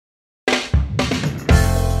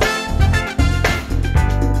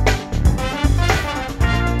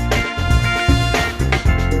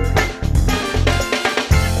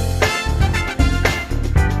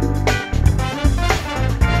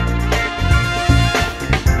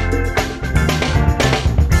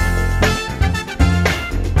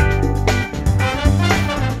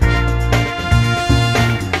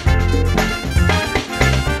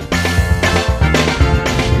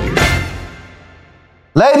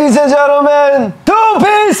Ladies and gentlemen 2P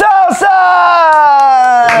SOUTHSIDE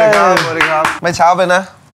สวัสดีครับไม่เช้าไปนะ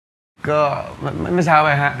ก็ไม่เช้าไป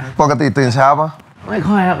ฮะปกติตื่นเช้าปะไม่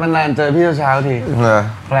ค่อยครับนานๆเจอพี่เช้าที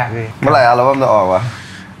แปลกดีเมื่อไหร่อัลบั้มจะออกวะ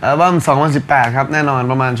อัลบั้ม2018ครับแน่นอน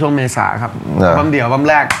ประมาณช่วงเมษาครับอัลบั้มเดี่ยวอัลบั้ม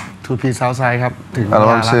แรก 2P SOUTHSIDE ครับถึงอัล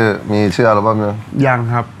บั้มมีชื่ออัลบั้มยัง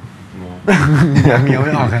ครับยังไ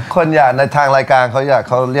ม่ออกครับคนอยากในทางรายการเขา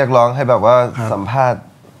เรียกร้องให้แบบว่าสัมภาษณ์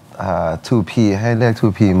2P ให้เรียก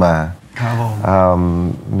 2P มาครับผม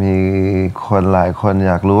มีคนหลายคน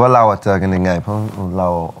อยากรู้ว่าเราเจอกันยังไงเพราะเรา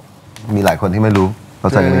มีหลายคนที่ไม่รู้เรา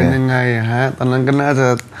เจอกันยังไงฮะตอนนั้นก็น่าจะ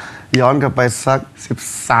ย้อนกลับไปสัก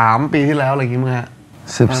13 ปีที่แล้วอะไรอย่างงี้มั้งฮะ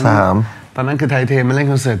13ตอนนั้นคือไทเทมาเล่น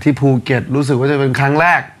คอนเสิร์ตที่ภูเก็ตรู้สึกว่าจะเป็นครั้งแร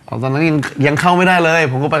กตอนนั้นยังเข้าไม่ได้เลย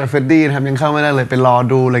ผมก็ไปกับเฟรดดี้นะครับยังเข้าไม่ได้เลยไปรอ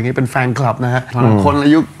ดูอะไรอย่างงี้เป็นแฟนคลับนะฮะตอนนั้นคนอ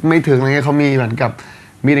ายุไม่ถึงอะไรเงี้ยเขามีเหมือนกับ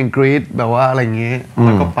มีดแอนด์กรีดแบบว่าอะไรอย่างงี้แ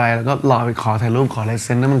ล้วก็ไปแล้วก็รอไปขอถ่ายรูปขอลายเ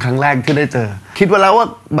ซ็นนั่นมันครั้งแรกที่ได้เจอคิดว่าแล้วว่า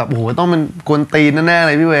แบบโอ้โหต้องเป็นกวนตีนแน่ๆเ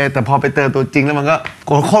ลยพี่เวแต่พอไปเจอตัวจริงแล้วมันก็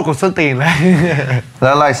โคตรกดส้นตีนเลยแ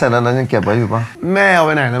ล้วลายเซ็นนั้นยังเก็บไว้อยู่ปะแม่เอาไ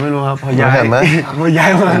ปไหนแล้วไม่รู้ครับพอย้ายไหมพอย้า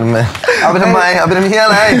ยมาเอาไปทำไมเอาไปทำเหี้ยอ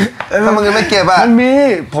ะไรถ้ามึงไม่เก็บอ่ะมันมี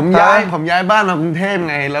ผมย้ายบ้านมากรุงเทพ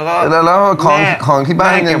ไงแล้วก็ของที่บ้า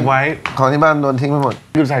นเก็บไว้ของที่บ้านโดนทิ้งไปหมด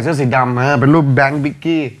อยู่ใส่เสื้อสีดำนะเป็นรูปแบงค์บิ๊ก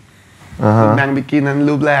กี้แบงค์บิ๊กกี้นั้น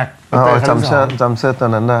รูปแรกจำเสื้อตัว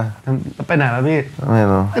นั้นได้ไปไหนแล้วพี่ไม่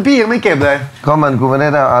รู้พี่ยังไม่เก็บเลยก็มันกูไม่ได้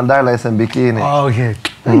ได้ลายเซ็นบิ๊กกี้นี่โอเค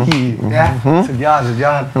สุดยอด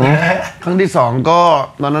ครั้งที่2ก็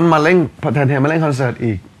ตอนนั้นมาเล่นแทนมาเล่นคอนเสิร์ต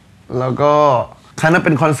อีกแล้วก็ครั้งนั้นเ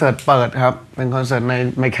ป็นคอนเสิร์ตเปิดครับเป็นคอนเสิร์ต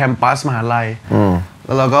ในแคมปัสมหาลัยแ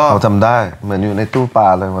ล้วเราก็จำได้เหมือนอยู่ในตู้ปลา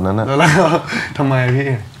เลยวันนั้นนะแล้วทำไมพี่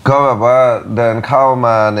ก็แบบว่าเดินเข้าม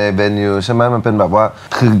าในเวนิวใช่ไหมมันเป็นแบบว่า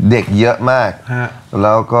คือเด็กเยอะมากแ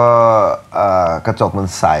ล้วก็กระจกมัน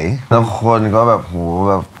ใสแล้วคนก็แบบโห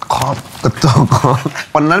แบบครอบกระจก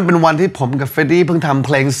วันนั้นเป็นวันที่ผมกับเฟรดดี้เพิ่งทำเพ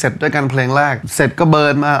ลงเสร็จด้วยกันเพลงแรกเสร็จก็เบิ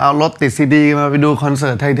ร์นมาเอารถติดซีดีมาไปดูคอนเสิ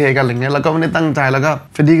ร์ตไทเทกันอะไรเงี้ยแล้วก็ไม่ได้ตั้งใจแล้วก็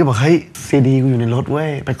เฟรดดี้ก็บอกเฮ้ยซีดีกูอยู่ในรถเว้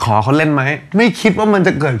ยไปขอเขาเล่นไหมไม่คิดว่ามันจ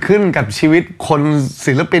ะเกิดขึ้นกับชีวิตคน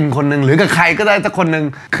ศิลปินคนหนึ่งหรือกับใครก็ได้สักคนหนึ่ง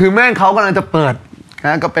คือแม่งเขากำลังจะเปิดน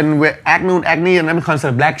ะก็เป็นแอคนู่นแอคนี่นั้นเป็นคอนเสิ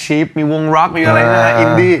ร์ต Black Sheep มีวงร็อกมีอะไรนะอิ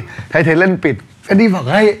นดี้ไทเทเล่นปิดเฟรดดี้บอก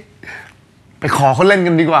เฮ้ยไปขอเขาเล่น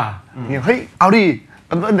กันดีกว่าเฮ้ยเอาดิ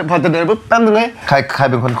พอจะเดินปุ๊บแป๊บนึงเลยใคร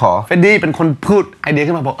เป็นคนขอเฟรดดี้เป็นคนพูดไอเดีย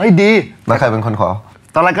ขึ้นมาบอกเฮ้ยดีแล้วใครเป็นคนขอ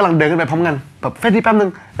ตอนแรกกำลังเดินขึ้นไปพร้อมกันแบบเฟรดดี้แป๊บนึง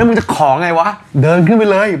แล้วมึงจะขอไงวะเดินขึ้นไป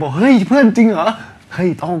เลยบอกเฮ้ยเพื่อนจริงเหรอเฮ้ย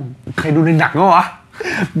ต้องใครดูในหนังวะ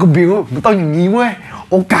ก็บิวมันต้องอย่างนี้เว้ย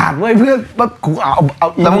โอกาสเว้ยเพื่อนแบบกูเอา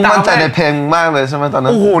แล้วมึงมั่นใจในเพลงมากเลยใช่ไหมตอนนั้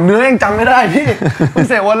นโอ้โหเนื้อยังจำไม่ได้พี่มัน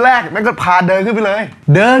เสร็จวันแรกแม่งก็พาเดินขึ้นไปเลย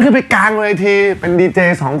เดินขึ้นไปกลางเวทีเป็นดีเจ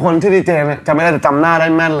2 คนที่ดีเจเนี่ยจำไม่ได้แต่จำหน้าได้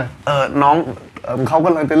แม่นเลยน้องเขาก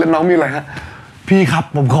ำลังจะเล่นน้องมีอะไรฮะพี่ครับ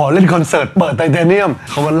ผมขอเล่นคอนเสิร์ตเปิดไทเทเนียม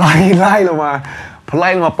เขามาไล่ลงมาพอไล่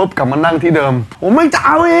ลงมาปุ๊บกลับมานั่งที่เดิมผมไม่จะเ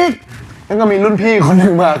อาอีกแล้วก็มีรุ่นพี่คนห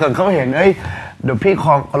นึ่งมาเขาเห็นเฮ้ยเดี๋ยวพี่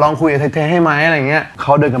ลองคุยกับไทเทให้ไหมอะไรเงี้ยเข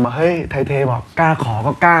าเดินกันมาเฮ้ยไทเทบอกกล้าขอ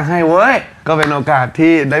ก็กล้าให้เว้ยก็เป็นโอกาส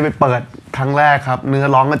ที่ได้ไปเปิดครั้งแรกครับเนื้อ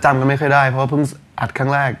ร้องก็จำกันไม่ค่อยได้เพราะเพิ่งอัดครั้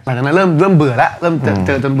งแรกหลังจากนั้นเริ่มเบื่อแล้วเริ่มเ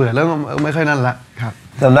จอจนเบื่อแล้วไม่ค่อยนั่นละครับ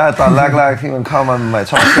จำได้ตอนแรกๆที่มันเข้ามาใหม่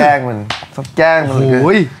ชอบแกล้งมันเลยโ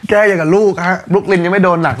อ้ยแกล้งอย่างกับลูกฮะบรุกลินยังไม่โด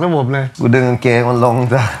นหนักนะผมเลยกูดึงกางเกงมันลง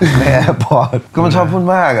จากในแอร์พอร์ตก็มันชอบพูด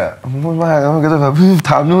มากแล้วมันก็จะแบบ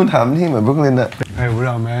ถามนู่นถามนี่เหมือนบรุกลินอะไอ้พวกเ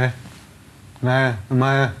ราแม่ทำไม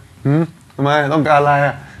ทำไมต้องการอะไร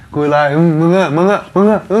อ่ะคุยอะไรมึง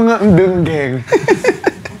ดึงกางเกง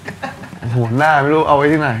หัวหน้าไม่รู้เอาไว้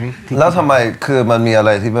ที่ไหนแล้วทำไมคือมันมีอะไร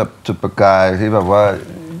ที่แบบจุดประกายที่แบบว่า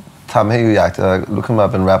ทำให้อยู่อยากจะลุกขึ้นมา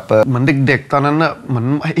เป็นแรปเปอร์เหมือนเด็กๆตอนนั้นน่ะเหมือน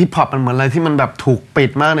ฮิปฮอปมันเหมือนอะไรที่มันแบบถูกปิ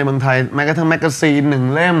ดมากในเมืองไทยแม้กระทั่งแมกกาซีน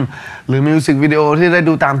1 เล่มหรือมิวสิกวิดีโอที่ได้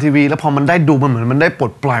ดูตามทีวีแล้วพอมันได้ดูมันเหมือนมันได้ปล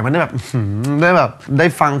ดปล่อยมันได้แบบได้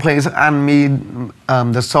ฟังเพลงสักอันมี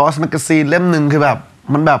The Source Magazine เล่มหนึ่งคือแบบ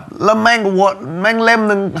มันแบบแล้วแม่งวนแม่งเล่ม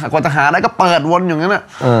หนึ่งกว่าจะหาได้ก็เปิดวนอย่างนั้นอ่ะ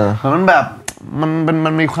มันแบบมั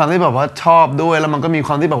นมีความที่แบบว่าชอบด้วยแล้วมันก็มีค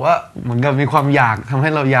วามที่แบบว่าเหมือนกับมีความอยากทำให้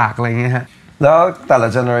เราอยากอะไรอย่างเงี้ยฮะแล้วแต่ละ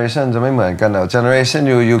generation จะไม่เหมือนกันเหรอ generation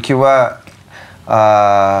อยู่คิดว่า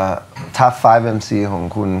top 5 MC ของ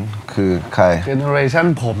คุณคือใคร generation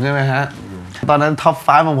ผมใช่ไหมฮะตอนนั้น top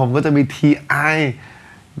 5 ของผมก็จะมี T.I.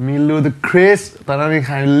 มี Ludacris ตอนนั้นมีใ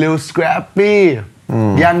คร Lil Scrappy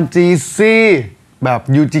Young GC แบบ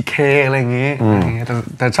UGK อะไรอย่างงี้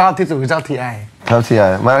แต่ชอบที่สุดคือชอบ T.I. ชอบ T.I.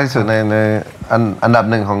 มากที่สุดในอันดับ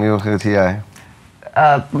1ของยูคือ T.I.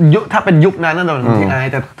 ถ้าเป็นยุคนั้นนั่นเป็น T.I.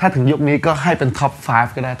 แต่ถ้าถึงยุคนี้ก็ให้เป็น top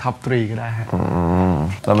 5 ก็ได้ top 3 ก็ได้ฮะ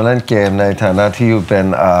เรามาเล่นเกมในฐานะที่ยูเป็น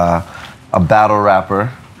a battle rapper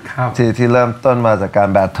ที่เริ่มต้นมาจากการ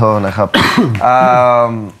แบทเทิลนะครับ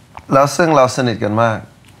แล้วซึ่งเราสนิทกันมาก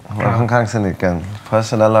เราค่อนข้างสนิทกัน เพราะฉ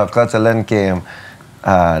ะนั้นเราก็จะเล่นเกม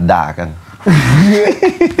ด่ากัน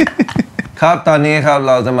ครับตอนนี้ครับเ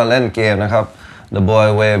ราจะมาเล่นเกมนะครับ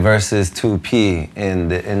Daboyway versus 2P in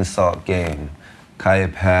the insult game ใคร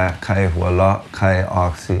แพ้ใครหัวเราะใครออ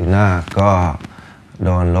กสีหน้าก็โด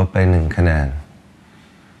นลบไป1คะแนน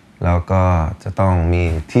แล้วก็จะต้องมี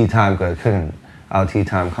ที่ไทม์เกิดขึ้นเอาที่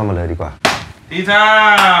ไทม์เข้ามาเลยดีกว่าที่ไท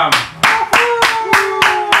ม์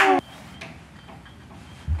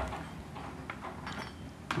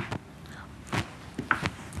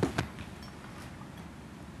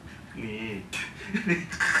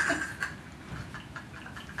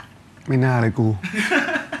ไม่น่าเลยกู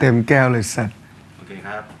เต็มแก้วเลยสัตว์โอเคค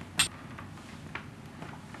รับ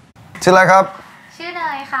ชื่ออะไรครับชื่อเน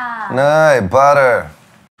ยค่ะเนย butter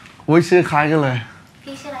อุ้ยชื่อคล้ายกันเลย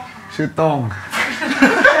พี่ชื่ออะไรคะชื่อโต้ง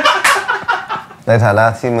ในฐานะ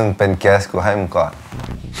ที่มึงเป็นแกสกูให้มึงก่อน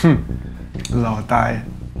หล่อตาย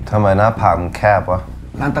ทำไมหน้าผากมึงแคบวะ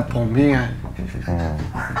ร้านตัดผมพี่ไง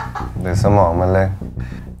หรือสมองมันเล็ก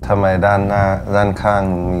ทำไมด้านหน้าด้านข้าง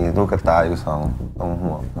มีลูกตาอยู่2ตรง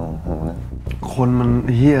หัวตรงหูเนี่ยคนมัน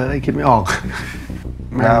เฮียคิดไม่ออก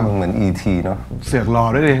หน้ามึงเหมือน E.T. เนาะเสือกรอ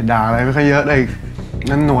ด้วยดิด่าอะไรไม่ค่อยเยอะเลย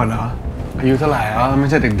นั่นหนวดเหรออายุเท่าไหร่แล้วไม่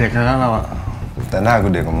ใช่เด็กๆนะเราอะแต่หน้ากู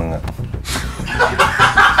เด็กกว่ามึงอะ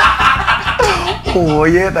โอ้ย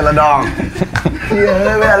เย่แต่ละดองเฮีย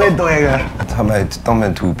ไม่ได้เล่นตัวเองอะทำไมต้องเป็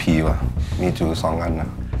น 2P วะมีจู2 อันนะ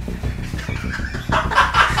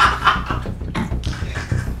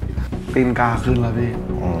ปีนกาขึ้นแล้วพี่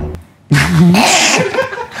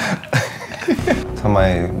ทำไม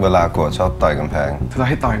เวลาโกรธชอบต่อยกำแพงจะ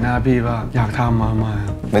ให้ต่อยหน้าพี่ป่ะอยากทำมา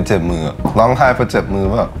ไม่เจ็บมือร้องไห้เพราะเจ็บมือ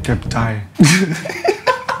ป่ะเจ็บใจ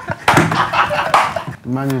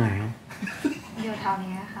บ้านอยู่ไหนอยู่แถว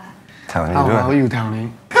นี้ค่ะแถวนี้ด้วยเขาอยู่แถวนี้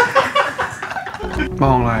ม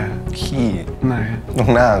องอะไรอ่ะขี้ไหนตรง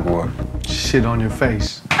หน้ากู shit on your face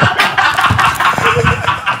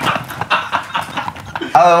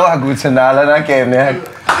ว่ากูชนะแล้วนะเกมนี้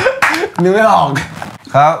นึกไม่ออก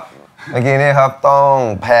ครับเมื่อกี้นี้ครับต้อง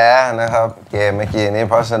แพ้นะครับเกมเมื่อกี้นี้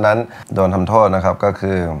เพราะฉะนั้นโดนทำโทษนะครับก็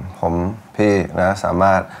คือผมพี่นะสาม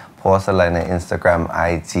ารถโพสอะไรใน Instagram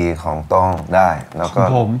IG ของต้องได้แล้วก็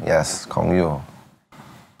yes ของอยู่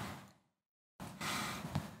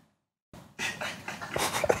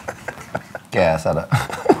แกสัตว์อะ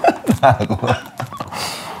น่ากลัว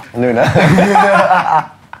นี่นะ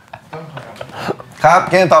ครับ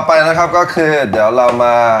เกมต่อไปนะครับก็คือเดี๋ยวเราม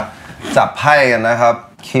าจับไพ่กันนะครับ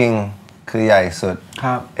King คือใหญ่สุด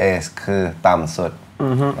Ace คือต่ำสุด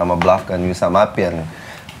เรามาบล็อกกันอยู่สามารถเปลี่ยน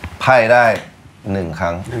ไพ่ได้1 ค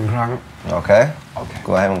รั้งโอเคกู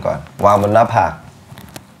ให้มึงก่อนวางบนหน้าผาก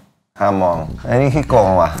ห้ามมองไอ้นี่ขี้โกง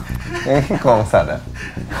ว่ะไอ้นี่ขี้โกงสัตว์อะ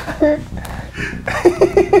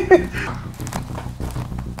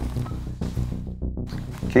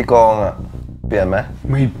ขี้โกงอะเปลี่ยนไหม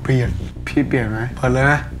ไม่เปลี่ยนพี่เปลี่ยนไหมเปิดเลย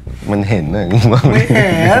นะมันเห็นเลยไม่เห็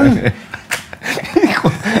น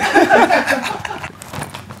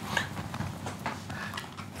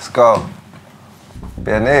สกอร์เป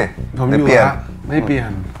ลี่ยนนี่ผมอยู่แล้วไม่เปลี่ย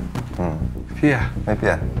นพี่อะไม่เป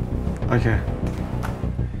ลี่ยนโอเค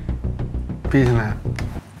พี่ชนะ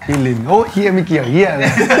พี่ลินโอ้เฮียไม่เกี่ยวเฮียเล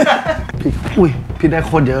ยพี่อุ้ยพี่ได้โ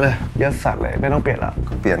คตรเยอะเลยเยอะสัตว์เลยไม่ต้องเปลี่ยนแล้ว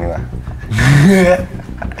เปลี่ยนดีกว่า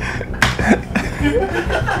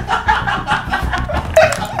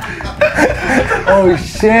โอ้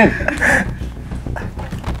ชิต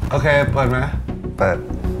โอเคเปิดไหมเปิด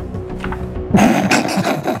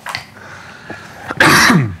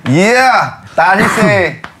เยี่ยตาที่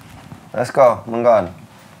4 let's go มึงก่อน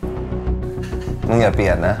มึงอย่าเปลี่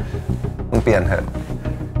ยนนะมึงเปลี่ยนเถอะ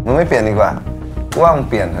มึงไม่เปลี่ยนดีกว่าว่ามึง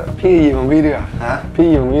เปลี่ยนเถอะพี่อยู่ของพี่เดือดฮะพี่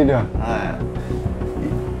อยู่ของพี่เดือด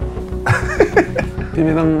พี่ไ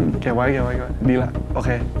ม่ต้องเก็บไว้ดีละโอเค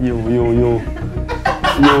อยู่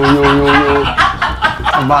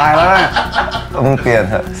สบายแล้วมึงเปลี่ยน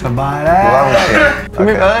เถอะสบายแล้วว่ามึงเปลี่ยนพี่ไ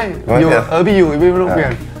ม่อยู่พี่อยู่พี่ไม่ต้องเปลี่ย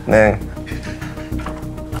น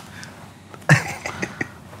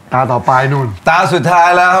ตาต่อไปนู่นตาสุดท้าย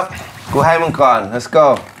แล้วกูให้มึงก่อน let's go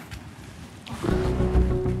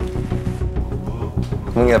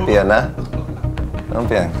มึงอย่าเปลี่ยนนะต้องเ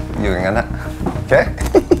ปลี่ยนอยู่อย่างนั้นนะโอเค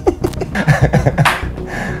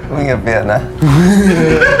มึงอย่าเปลี่ยนนะ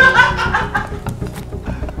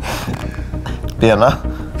เปลี่ยนนะ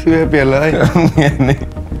พี่เปลี่ยนเลยเปลี่ยนนี่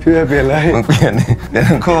พี่เปลี่ยนเลยมึงเปลี่ยนนี่เปลี่ยน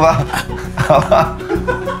ทั้งคู่ป่ะเอาป่ะ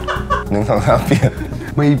1 2 3เปลี่ยน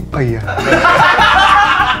ไม่เปลี่ยน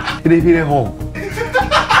พี่ได้6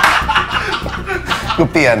กู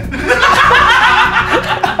เปลี่ยน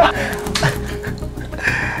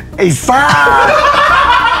ไอ้ซ่า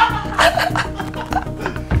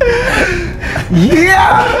เหี้ย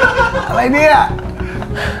อะไรเนี่ย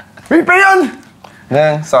พี่เปลี่ยน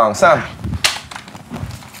1 2 3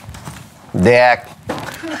แดก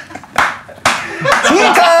ชิค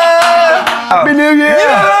เกอร์ปีนิวเยีย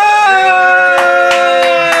ร์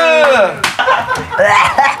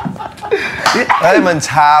เฮ้ยมันช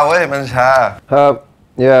าเว้ยมันชาครับ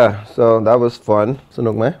yeah so that was fun ส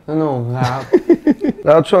นุกไหมสนุกครับ แ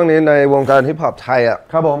ล้วช่วงนี้ในวงการฮิปฮอปไทยอ่ะ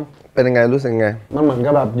ครับผมเป็นยังไงรู้สึกไงมันเหมือน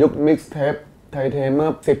กับแบบยุคมิกซ์เทปไทเทเมื่อ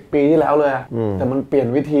10 ปีที่แล้วเลยแต่มันเปลี่ยน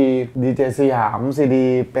วิธีดีเจสยามซีดี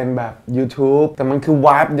เป็นแบบ YouTube แต่มันคือว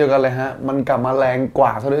ายเดียวกันเลยฮะมันกลับมาแรงกว่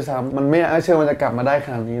าซะด้วยซ้ำมันไม่เชื่อมันจะกลับมาได้ข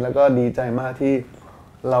นาดนี้แล้วก็ดีใจมากที่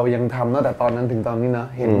เรายังทำตั้งแต่ตอนนั้นถึงตอนนี้นะ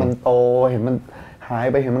เห็นมันโตเห็นมันหาย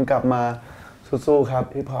ไปเห็นมันกลับมาสู้ๆครับ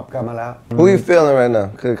ฮิปฮอปกลับมาแล้ว Who you feeling right now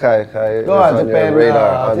คือใครก็อาจจะเป็น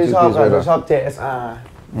ที่ชอบกันชอบ JSR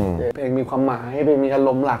เพลงมีความหมายเพลงมีอาร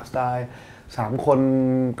มณ์หลากสไตล์3 คน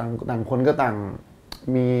ต่างคนก็ต่าง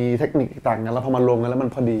มีเทคนิคต่างกันแล้วพอมารวมกันแล้วมัน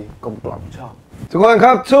พอดีกลมกล่อมชอบทุกคนค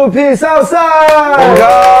รับ 2P SOUTHSIDE ค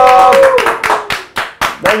รับ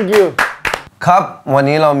Thank you ครับวัน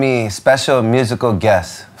นี้เรามี special musical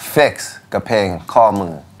guest FIIXD กับเพลงข้อมื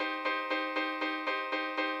อ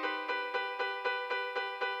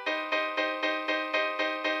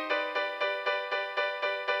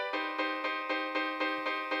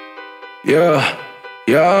Yeah,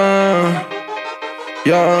 yeah,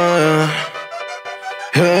 yeah,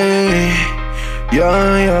 hey, yeah,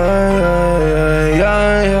 yeah, yeah, yeah,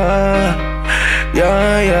 yeah, yeah,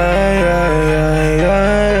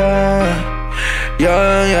 yeah,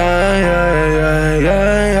 yeah,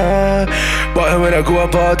 yeah, yeah. But when I go on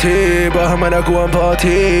party,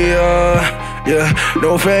 yeah,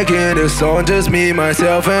 no faking this song, just me,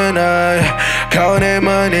 myself and I. Counting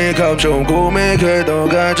money, คำชมกูไม่เคยต้อง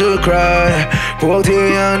การจะใครพวกที่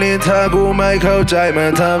ยังนินทากูไม่เข้าใจมั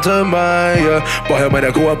นทำทำไมบอกให้มัน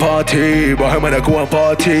กูว่า party บอกให้มันกูว่า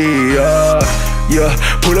party yeah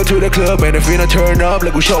pull up to the club and I finna turn up แล้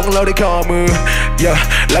วกูชงเราได้ข้อมือ yeah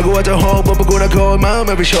แล้วกูว่าจะโฮมบอกกูน่ะโคตรมาไ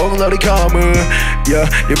ม่ไปชงเราได้ข้อมือ yeah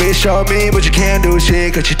you may show me but you can't do shit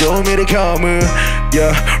cause you don't me ได้ข้อมือ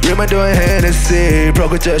yeah เรียกมันด้วย Hennessy เพราะ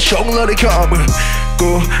กูจะชงเราได้ข้อมือ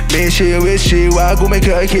กูมีชีวิตชีวากูไม่เค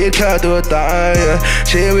ยคิดฆ่าตัวตาย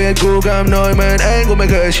ชีวิตกูกำน้อยมันเองกูไม่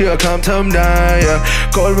เคยเชื่อคำทำนาย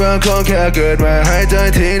คนบางคนแค่เกิดมาหายใจ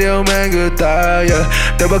ทีเดียวแม่งก็ตาย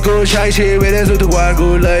แต่ว่ากูใช้ชีวิตให้สุดทุกวันกู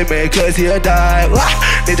เลยไม่เคยเสียดาย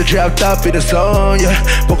นี่จะ trapped up in the zone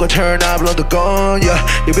พวกกู turn up ลงตะโกน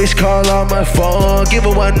your bitch call on my phone give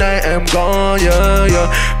her one night I'm gone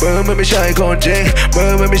มึงมันไม่ใช่คนจริงมึ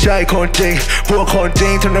งมันไม่ใช่คนจริงพวกคนจริ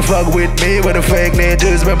ง turn the fuck with me when the fake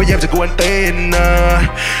just มันพยายามจะกวนตีนนะ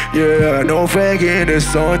yeah no faking this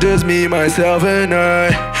song just me myself and I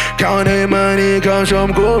counting money คำชม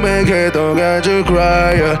กูไม่เคยต้องการจะใคร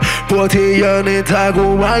พวกที่ยังนินทากู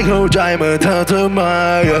ไม่เข้าใจมันทำทำไม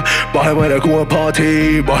บอกให้มันกูว่า party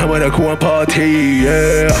บอกให้มันกูว่า party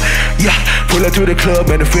yeah pull up to the club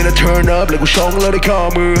and I finna turn up แล้วกูชงแล้วได้ข้อ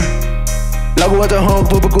มือแล้วกูว่าจะหก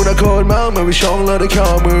พวกกูน่ะโคตรเมามันไปชงแล้วได้ข้อ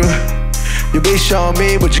มือYou bitch on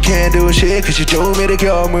me, but you can't do shit cause you told me to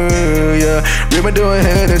come yeah. Remember doing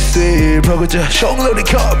Hennessy, เพราะกูจะชงแล้วได้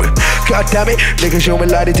ข้อมือ God damn it, nigga show me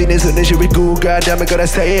light in this and this shit withกู God damn it, gotta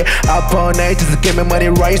say it up all night just to get my money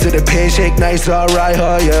right so the paycheck nice, alright,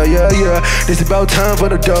 yeah This about time for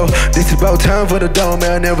the dough, this about time for the dough,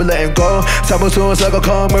 man, I never letting go สามโมงสูงสักก็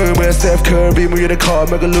ข้อมือเหมือน Steph Curry มึงอยู่ในคอร์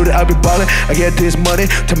มันก็รู้ได้ I be ballin' I get this money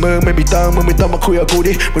ถ้ามึงไม่มีตังค์มึงไม่ต้องมาคุยกับกู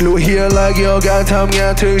ดิมึงรู้ here like yo การทำงา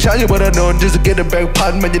นถึงฉันอยู่บนถนนjust to get the back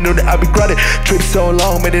pan man you know that I be grinding trip so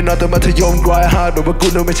long ไม่ได้นอนแต่มัธยม grind hard แบบว่ากู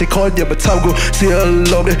น่ะไม่ใช่คนอย่ามาทำกูเสียอา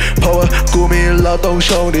รมณ์ดิเพราะว่ากูมีเราต้องโช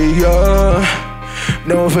คดี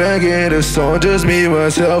No faking the song just me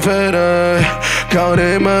myself and I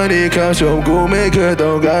counting money คำชมกูไม่เคยต้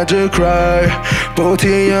องการจะใครพวก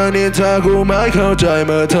ที่ยังนินทากูไม่เข้าใจ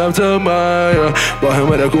มาทำทำไมบอกให้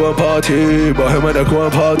มันกูว่า party บอกให้มันกูว่า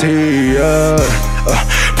party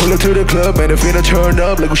pull up to the club and I finna turn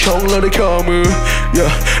up แล้วกูชงแล้วได้ข้อมือ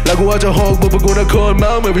yeah แล้วกูว่าจะหกบอกกูน่ะโคตรเม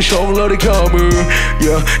าไม่ไปชงแล้วได้ข้อมือ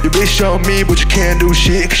yeah you bitch on me but you can't do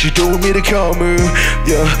shit cause you told me toข้อมือ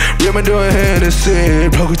yeah เรียกมันด้วย Hennessy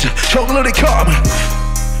เพราะกูจะชงแล้วได้ข้อมือ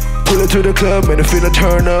pull up to the club and I finna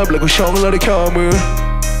turn up แล้วกูชงแล้วได้ข้อมือ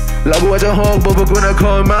แล้วกูว่าจะหกบอกกูน่ะโค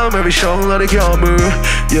ตรเมาไม่ไปชงแล้วได้ข้อมือ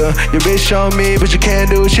yeah you bitch on me but you can't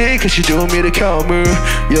do shit cause you told me toข้อมือ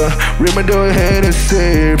yeah เรียกมันด้วย Hennessy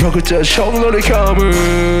เพราะกูจะชงแล้วได้ข้อมือ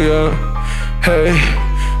yeah hey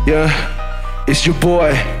yeah it's your boy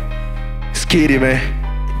it's Kitty man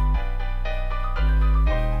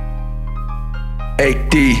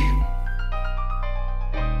FIIXD